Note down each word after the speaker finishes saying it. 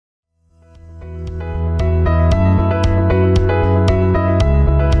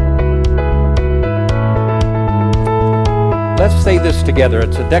this together.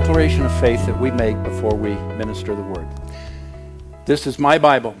 It's a declaration of faith that we make before we minister the word. This is my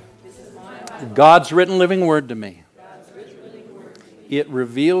Bible. God's written living word to me. It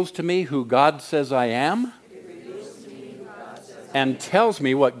reveals to me who God says I am and tells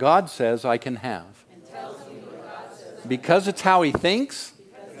me what God says I can have. Because it's how He thinks,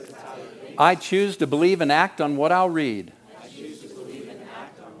 I choose to believe and act on what I'll read.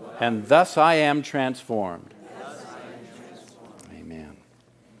 And thus I am transformed. Amen.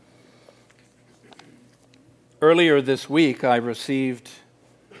 Earlier this week, I received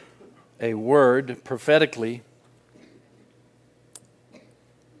a word prophetically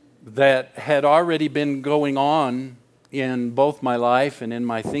that had already been going on in both my life and in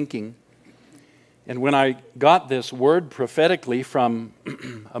my thinking. And when I got this word prophetically from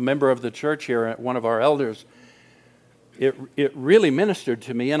a member of the church here, one of our elders, it really ministered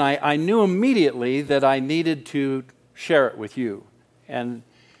to me, and I knew immediately that I needed to share it with you. And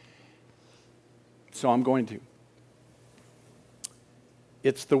so I'm going to.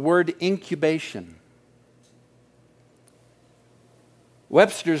 It's the word incubation.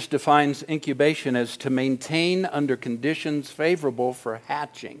 Webster's defines incubation as to maintain under conditions favorable for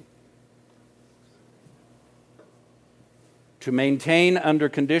hatching. To maintain under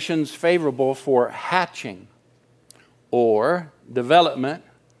conditions favorable for hatching, or development,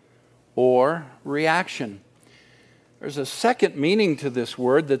 or reaction. There's a second meaning to this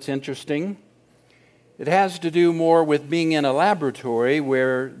word that's interesting. It has to do more with being in a laboratory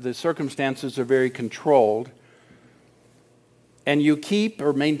where the circumstances are very controlled, and you keep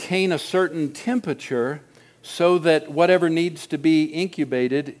or maintain a certain temperature so that whatever needs to be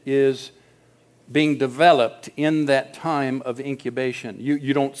incubated is being developed in that time of incubation.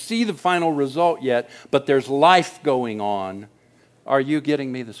 You don't see the final result yet, but there's life going on. Are you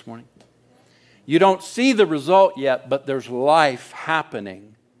getting me this morning? You don't see the result yet, but there's life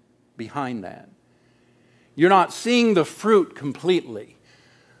happening behind that. You're not seeing the fruit completely,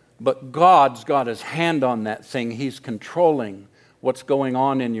 but God's got His hand on that thing. He's controlling what's going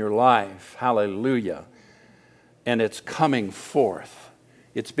on in your life. Hallelujah. And it's coming forth.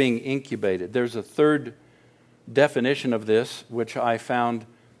 It's being incubated. There's a third definition of this, which I found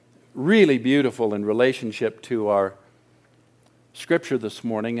really beautiful in relationship to our scripture this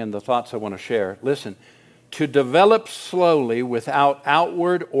morning and the thoughts I want to share. Listen, to develop slowly without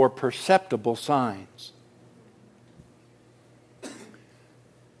outward or perceptible signs.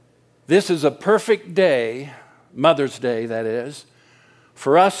 This is a perfect day, Mother's Day that is,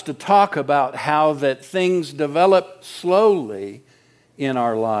 for us to talk about how that things develop slowly in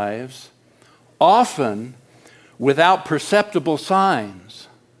our lives, often without perceptible signs,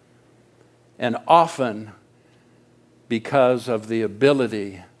 and often because of the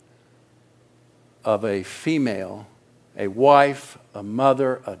ability of a female, a wife, a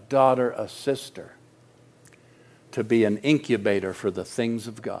mother, a daughter, a sister, to be an incubator for the things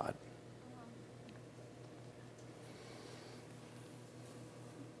of God.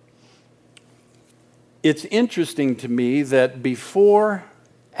 It's interesting to me that before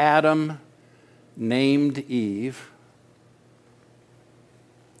Adam named Eve,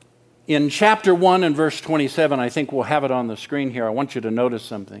 in chapter 1 and verse 27, I think we'll have it on the screen here. I want you to notice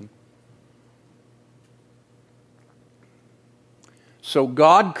something. So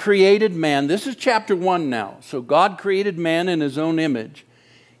God created man. This is chapter 1 now. So God created man in His own image.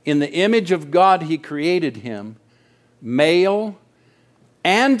 In the image of God He created him. Male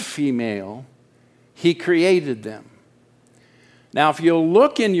and female He created them. Now, if you'll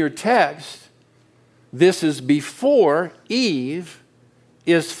look in your text, this is before Eve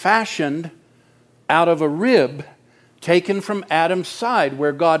is fashioned out of a rib taken from Adam's side,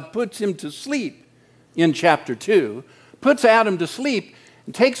 where God puts him to sleep in chapter 2, puts Adam to sleep,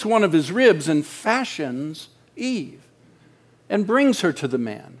 and takes one of his ribs and fashions Eve and brings her to the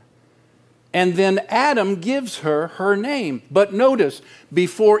man. And then Adam gives her her name. But notice,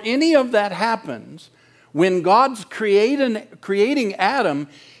 before any of that happens, when God's creating Adam,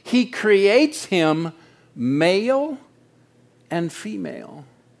 He creates him male and female.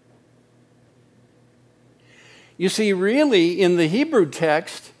 You see, really, in the Hebrew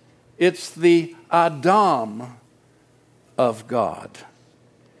text, it's the Adam of God.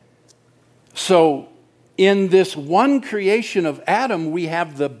 So, in this one creation of Adam, we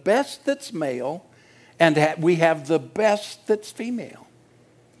have the best that's male and we have the best that's female.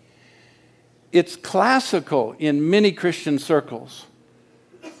 It's classical in many Christian circles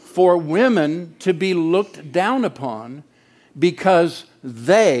for women to be looked down upon because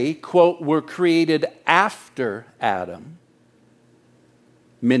they, quote, were created after Adam,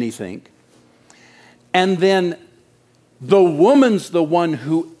 many think, and then The woman's the one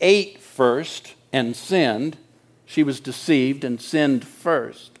who ate first and sinned. She was deceived and sinned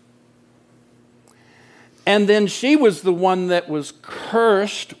first. And then she was the one that was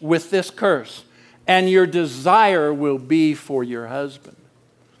cursed with this curse. And your desire will be for your husband.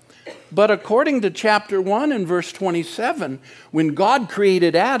 But according to chapter 1 and verse 27, when God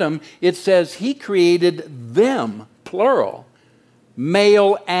created Adam, it says he created them, plural,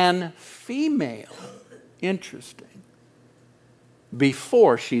 male and female. Interesting.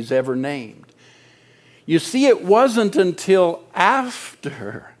 Before she's ever named. You see, it wasn't until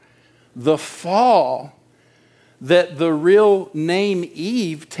after the fall that the real name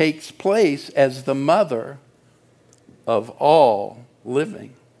Eve takes place as the mother of all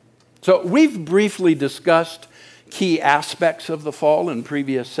living. So we've briefly discussed key aspects of the fall in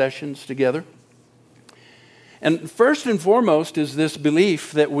previous sessions together. And first and foremost is this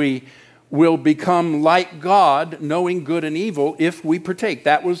belief that we will become like God, knowing good and evil, if we partake.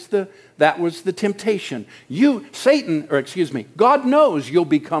 That was the temptation. God knows you'll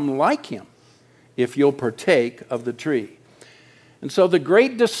become like him if you'll partake of the tree. And so the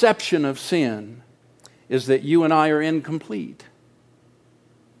great deception of sin is that you and I are incomplete.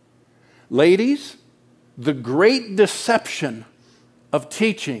 Ladies, the great deception of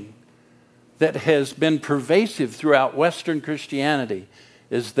teaching that has been pervasive throughout Western Christianity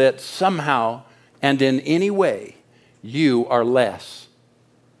is that somehow and in any way you are less.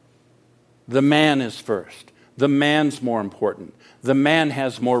 The man is first. The man's more important. The man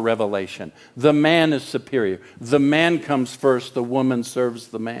has more revelation. The man is superior. The man comes first. The woman serves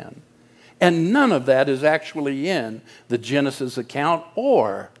the man. And none of that is actually in the Genesis account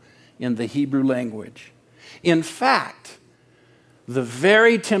or in the Hebrew language. In fact, the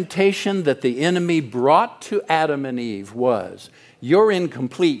very temptation that the enemy brought to Adam and Eve was, you're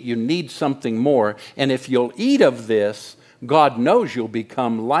incomplete, you need something more, and if you'll eat of this, God knows you'll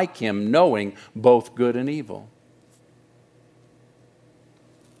become like him, knowing both good and evil.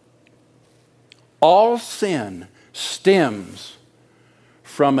 All sin stems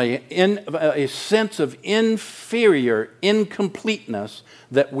from a sense of inferior incompleteness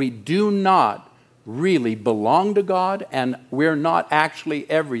that we do not really belong to God, and we're not actually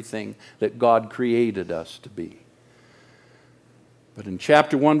everything that God created us to be. But in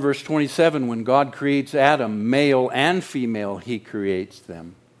chapter 1, verse 27, when God creates Adam, male and female, he creates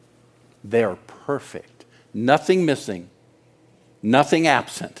them. They're perfect. Nothing missing. Nothing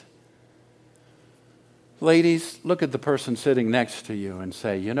absent. Ladies, look at the person sitting next to you and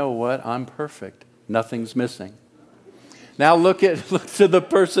say, you know what? I'm perfect. Nothing's missing. Now look to the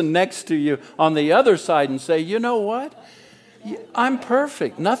person next to you on the other side and say, you know what? I'm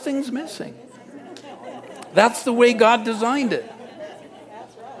perfect. Nothing's missing. That's the way God designed it.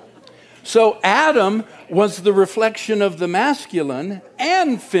 So Adam was the reflection of the masculine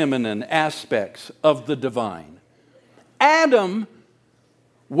and feminine aspects of the divine. Adam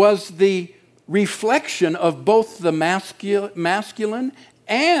was the reflection of both the masculine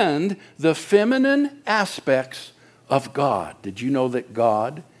and the feminine aspects of God. Did you know that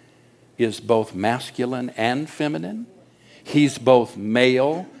God is both masculine and feminine? He's both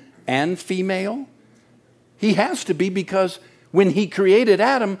male and female. He has to be, because when he created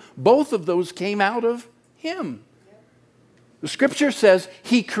Adam, both of those came out of him. The scripture says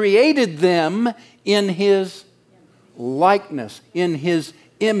he created them in his likeness, in his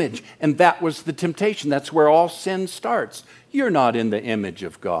image. And that was the temptation. That's where all sin starts. You're not in the image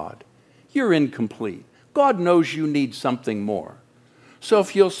of God. You're incomplete. God knows you need something more. So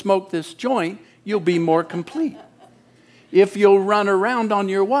if you'll smoke this joint, you'll be more complete. If you'll run around on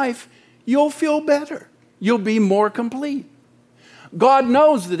your wife, you'll feel better. You'll be more complete. God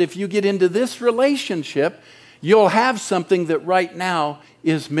knows that if you get into this relationship, you'll have something that right now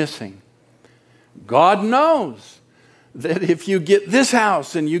is missing. God knows that if you get this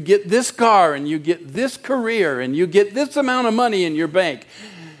house and you get this car and you get this career and you get this amount of money in your bank,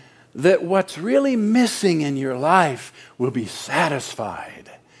 that what's really missing in your life will be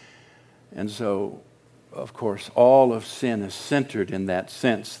satisfied. And so, of course, all of sin is centered in that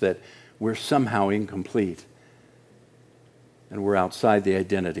sense that we're somehow incomplete and we're outside the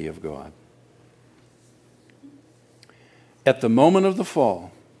identity of God. At the moment of the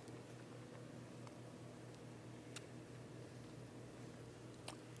fall,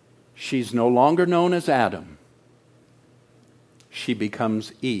 she's no longer known as Adam. She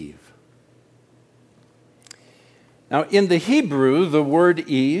becomes Eve. Now, in the Hebrew, the word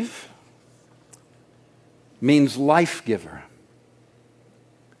Eve means life giver.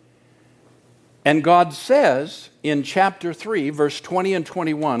 And God says in chapter 3, verse 20 and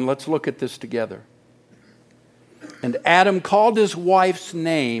 21, let's look at this together. And Adam called his wife's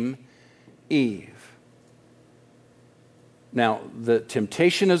name Eve. Now, the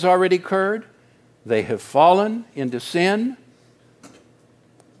temptation has already occurred. They have fallen into sin.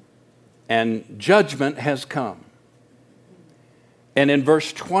 And judgment has come. And in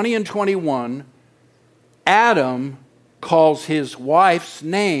verse 20 and 21, Adam calls his wife's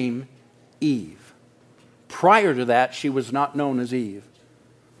name Eve. Prior to that, she was not known as Eve.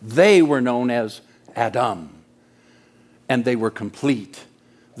 They were known as Adam. And they were complete.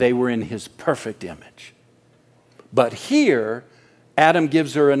 They were in his perfect image. But here, Adam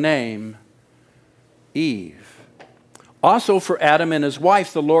gives her a name, Eve. Also for Adam and his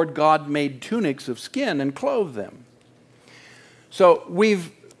wife, the Lord God made tunics of skin and clothed them. So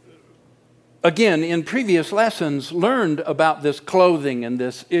we've, again, in previous lessons, learned about this clothing and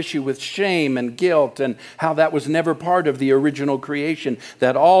this issue with shame and guilt and how that was never part of the original creation.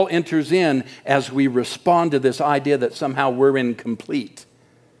 That all enters in as we respond to this idea that somehow we're incomplete.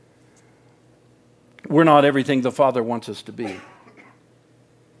 We're not everything the Father wants us to be.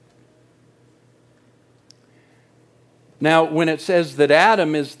 Now, when it says that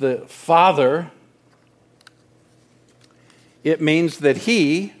Adam is the father, it means that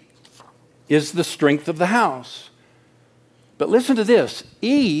he is the strength of the house. But listen to this.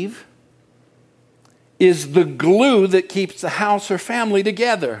 Eve is the glue that keeps the house or family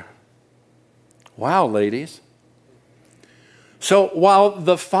together. Wow, ladies. So while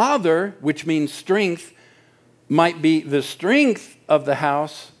the father, which means strength, might be the strength of the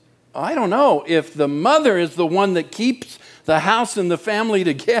house, I don't know if the mother is the one that keeps the house and the family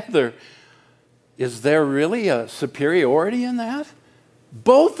together. Is there really a superiority in that?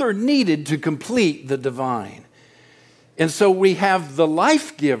 Both are needed to complete the divine. And so we have the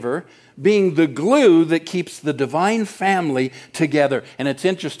life giver being the glue that keeps the divine family together. And it's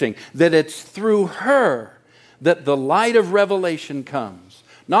interesting that it's through her that the light of revelation comes.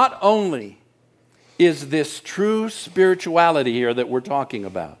 Not only is this true spirituality here that we're talking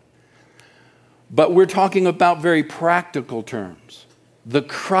about, but we're talking about very practical terms. The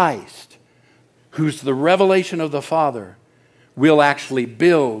Christ, who's the revelation of the Father, will actually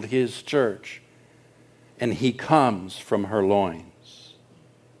build his church. And he comes from her loins.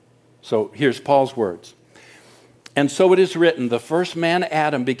 So here's Paul's words. And so it is written, the first man,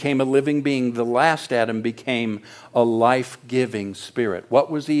 Adam, became a living being. The last Adam became a life-giving spirit. What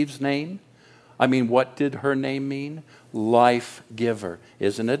was Eve's name? What did her name mean? Life-giver.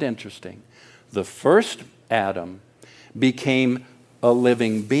 Isn't it interesting? The first Adam became a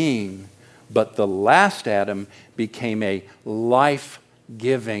living being, but the last Adam became a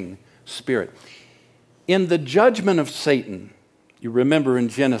life-giving spirit. In the judgment of Satan, you remember in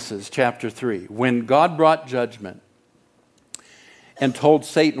Genesis chapter 3, when God brought judgment and told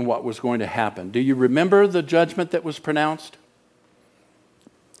Satan what was going to happen. Do you remember the judgment that was pronounced?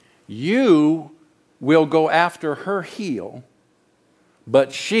 You will go after her heel,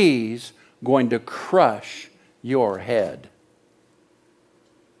 but she's going to crush your head.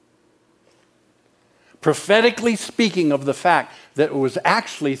 Prophetically speaking of the fact that it was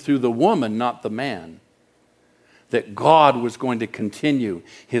actually through the woman, not the man, that God was going to continue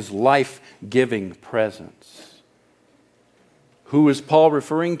his life-giving presence. Who is Paul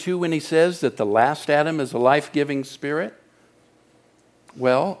referring to when he says that the last Adam is a life-giving spirit?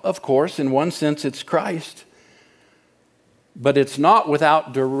 Well, of course, in one sense it's Christ. But it's not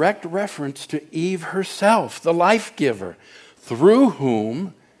without direct reference to Eve herself, the life giver, through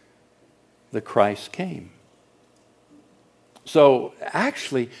whom the Christ came. So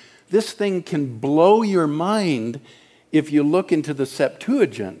actually, this thing can blow your mind if you look into the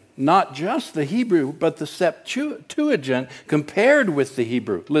Septuagint, not just the Hebrew, but the Septuagint compared with the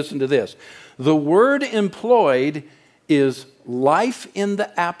Hebrew. Listen to this. The word employed is life in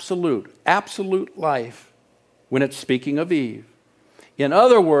the absolute life, when it's speaking of Eve. In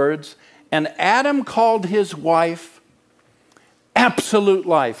other words, and Adam called his wife absolute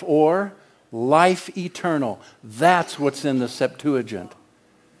life, or life eternal. That's what's in the Septuagint.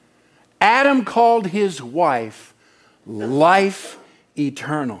 Adam called his wife life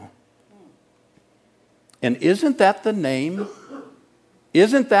eternal. And isn't that the name?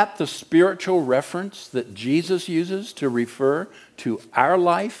 Isn't that the spiritual reference that Jesus uses to refer to our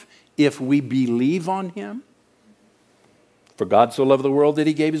life if we believe on him? For God so loved the world that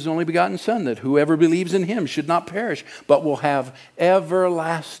he gave his only begotten Son, that whoever believes in him should not perish, but will have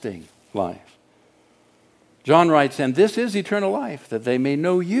everlasting life. John writes, and this is eternal life, that they may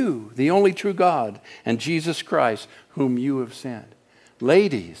know you, the only true God, and Jesus Christ, whom you have sent.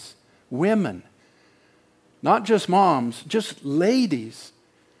 Ladies, women, not just moms, just ladies.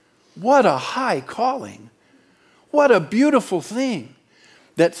 What a high calling. What a beautiful thing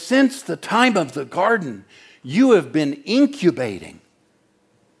that since the time of the garden, you have been incubating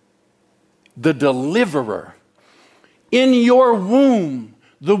the deliverer in your womb,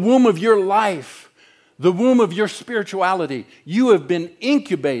 the womb of your life, the womb of your spirituality. You have been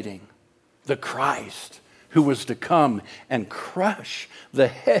incubating the Christ who was to come and crush the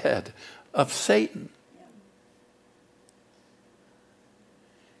head of Satan.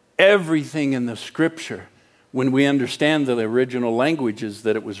 Everything in the scripture, when we understand the original languages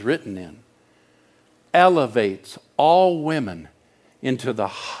that it was written in, elevates all women into the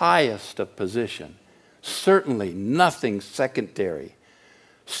highest of position. Certainly nothing secondary.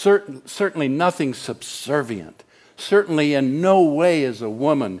 Certainly nothing subservient. Certainly in no way is a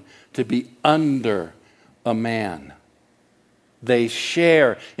woman to be under a man. They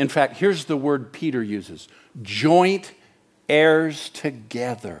share. In fact, here's the word Peter uses. Joint heirs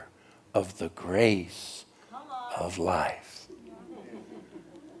together of the grace of life.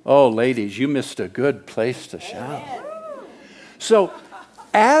 Oh, ladies, you missed a good place to shout. So,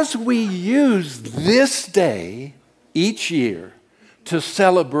 as we use this day each year to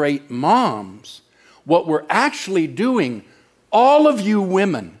celebrate moms, what we're actually doing, all of you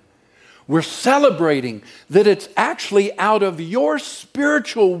women, we're celebrating that it's actually out of your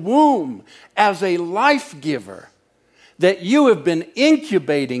spiritual womb as a life giver that you have been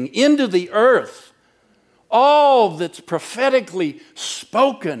incubating into the earth all that's prophetically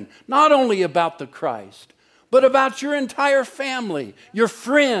spoken, not only about the Christ, but about your entire family, your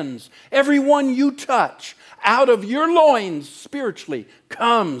friends, everyone you touch. Out of your loins spiritually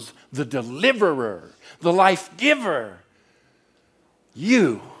comes the deliverer, the life giver.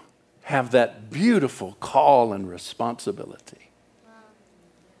 You have that beautiful call and responsibility.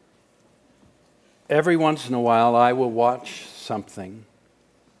 Every once in a while, I will watch something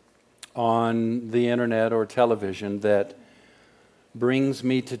on the internet or television that brings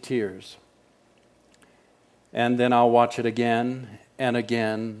me to tears. And then I'll watch it again and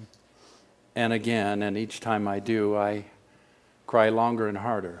again and again, and each time I do, I cry longer and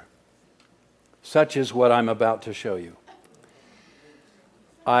harder. Such is what I'm about to show you.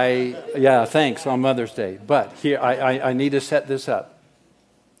 Thanks on Mother's Day. But here, I need to set this up.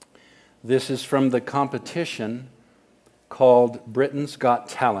 This is from the competition called Britain's Got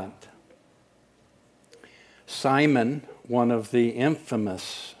Talent. Simon, one of the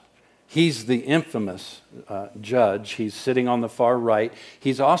infamous, he's the infamous judge. He's sitting on the far right.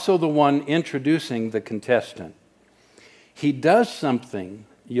 He's also the one introducing the contestant. He does something,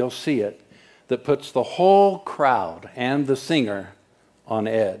 you'll see it, that puts the whole crowd and the singer on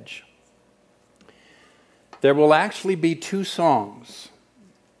edge. There will actually be 2 songs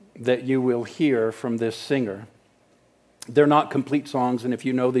that you will hear from this singer. They're not complete songs, and if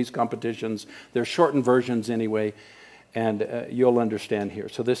you know these competitions, they're shortened versions anyway, and you'll understand here.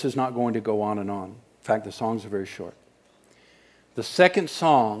 So this is not going to go on and on. In fact, the songs are very short. The second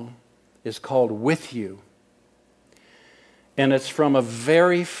song is called With You, and it's from a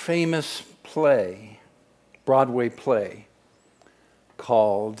very famous play, Broadway play,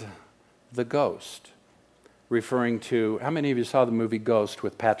 called The Ghost, referring to, how many of you saw the movie Ghost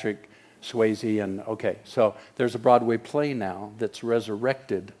with Patrick Swayze? And okay, so there's a Broadway play now that's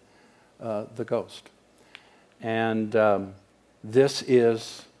resurrected The Ghost. And this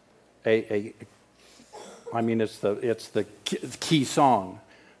is it's the key song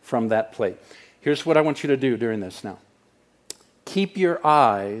from that play. Here's what I want you to do during this now. Keep your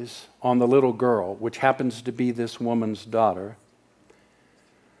eyes on the little girl, which happens to be this woman's daughter.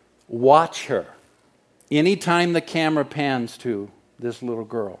 Watch her. Anytime the camera pans to this little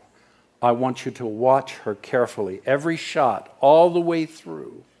girl, I want you to watch her carefully, every shot, all the way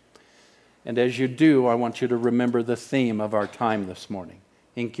through. And as you do, I want you to remember the theme of our time this morning,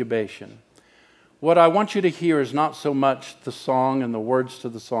 incubation. What I want you to hear is not so much the song and the words to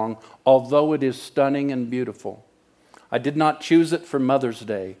the song, although it is stunning and beautiful. I did not choose it for Mother's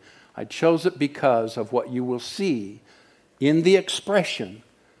Day. I chose it because of what you will see in the expression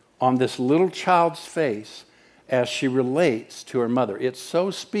on this little child's face as she relates to her mother. It so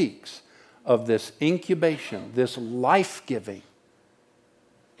speaks of this incubation, this life-giving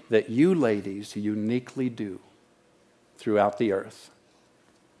that you ladies uniquely do throughout the earth.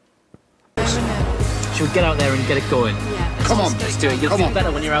 Should we get out there and get it going? Yeah. Come on. Let's do it. You'll feel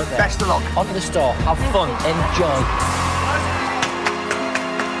better when you're out there. Best of luck. Onto the store. Have fun. Enjoy.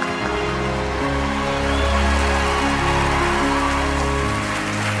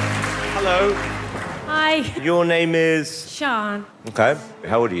 Hello. Hi, Your name is? Sean. Okay.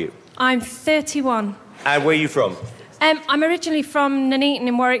 How old are you? I'm 31. And where are you from? I'm originally from Nuneaton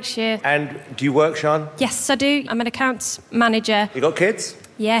in Warwickshire. And do you work, Sean? Yes, I do. I'm an accounts manager. You got kids?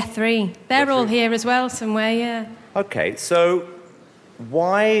 Yeah, 3. They're all here as well somewhere, yeah. Okay, so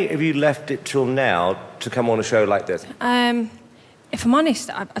why have you left it till now to come on a show like this? If I'm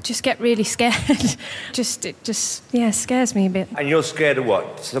honest, I just get really scared. It just scares me a bit. And you're scared of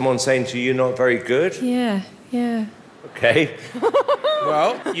what? Someone saying to you you're not very good? Yeah. Okay.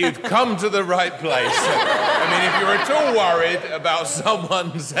 Well, you've come to the right place. I mean, if you're at all worried about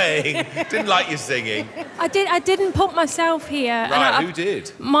someone saying, didn't like your singing... I didn't put myself here. Right, who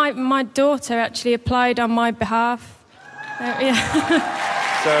did? My daughter actually applied on my behalf. Yeah.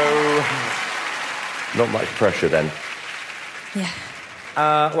 So, not much pressure then. Yeah.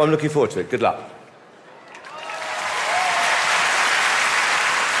 Well, I'm looking forward to it. Good luck.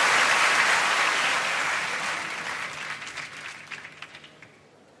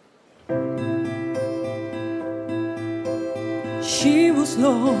 She was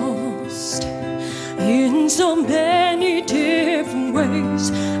lost in so many different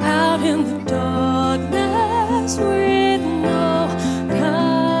ways, out in the darkness with no guide.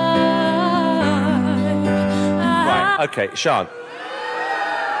 Right, okay, Sean.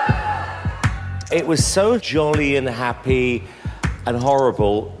 It was so jolly and happy and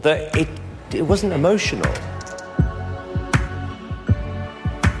horrible that it wasn't emotional.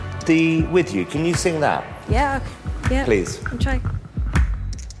 The With You, can you sing that? Yeah. Please. I'm trying.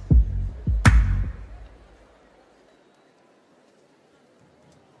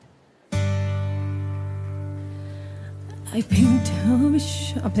 I've been down.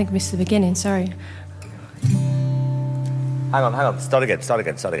 I think I missed the beginning, sorry. Hang on. Start again. It's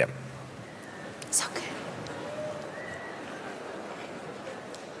okay.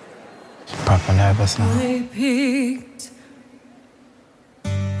 Proper nervous now. I picked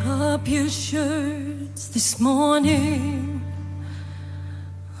up your shirts this morning.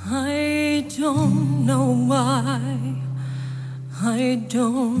 I don't know why. I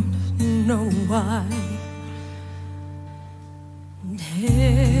don't know why. And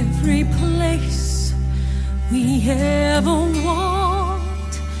every place we ever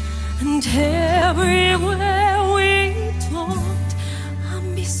walked, and everywhere we talked, I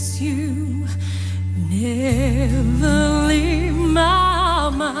miss you. Never leave my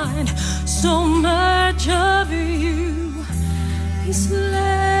mind. So much of you is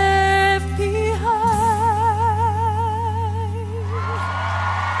left behind.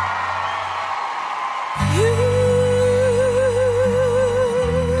 You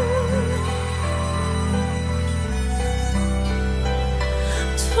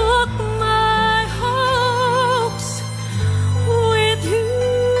took my hopes with you.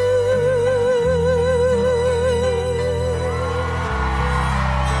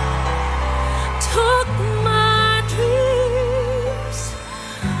 Took my dreams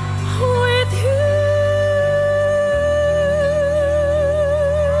with you.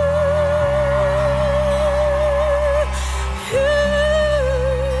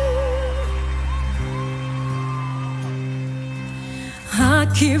 I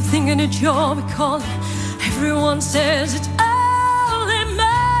keep thinking that you're calling. Everyone says it's all in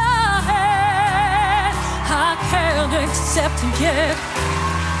my head. I can't accept it yet.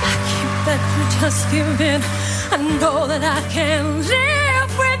 I keep that you just give in. I know that I can't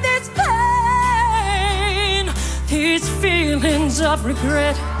live with this pain, these feelings of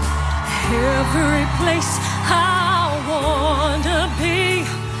regret. Every place I wanna be,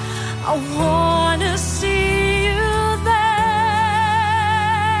 I wanna see you there.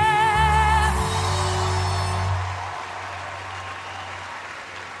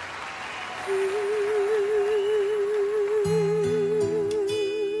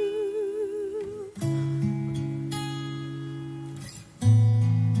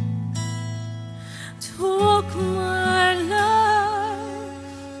 Took my life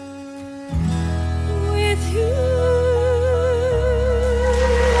with you.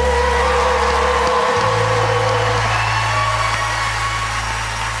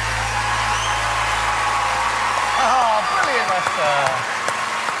 Oh, brilliant, Lester.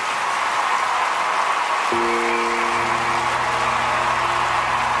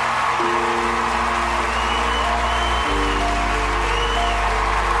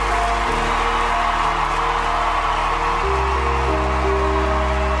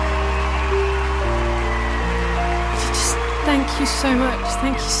 Just thank you so much.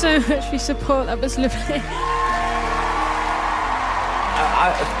 Thank you so much for your support. That was lovely.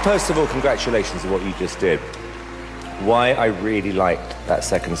 First of all, congratulations on what you just did. Why I really liked that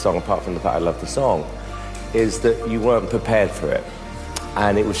second song, apart from the fact I love the song, is that you weren't prepared for it.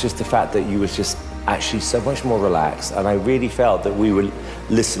 And it was just the fact that you was just actually so much more relaxed, and I really felt that we were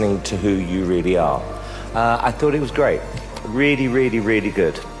listening to who you really are. I thought it was great. Really, really, really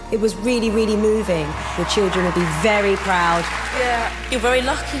good. It was really, really moving. Your children will be very proud. Yeah, you're very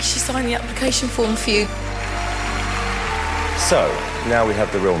lucky she signed the application form for you. So, now we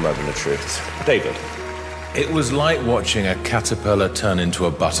have the real moment of truth. David. It was like watching a caterpillar turn into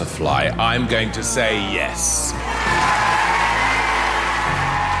a butterfly. I'm going to say yes.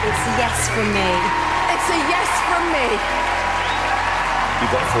 It's a yes from me. It's a yes from me. You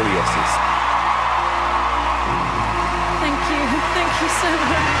got 4 yeses. Thank you so much.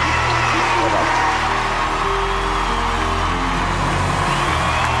 Well done.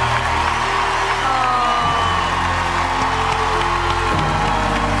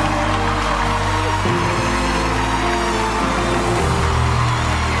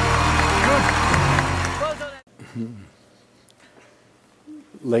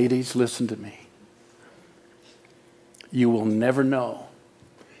 Ladies, listen to me. You will never know,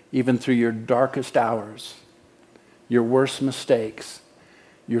 even through your darkest hours, your worst mistakes,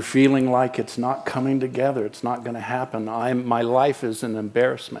 you're feeling like it's not coming together, it's not going to happen, my life is an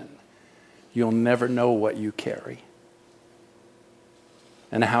embarrassment. You'll never know what you carry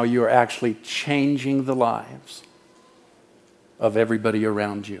and how you're actually changing the lives of everybody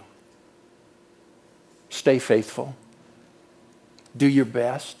around you. Stay faithful. Do your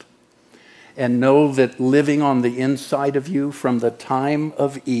best. And know that living on the inside of you from the time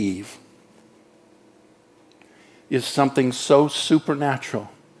of Eve is something so supernatural.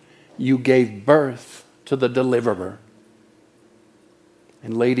 You gave birth to the deliverer.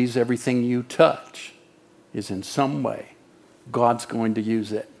 And ladies, everything you touch is in some way, God's going to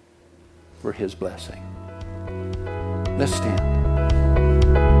use it for his blessing. Let's stand.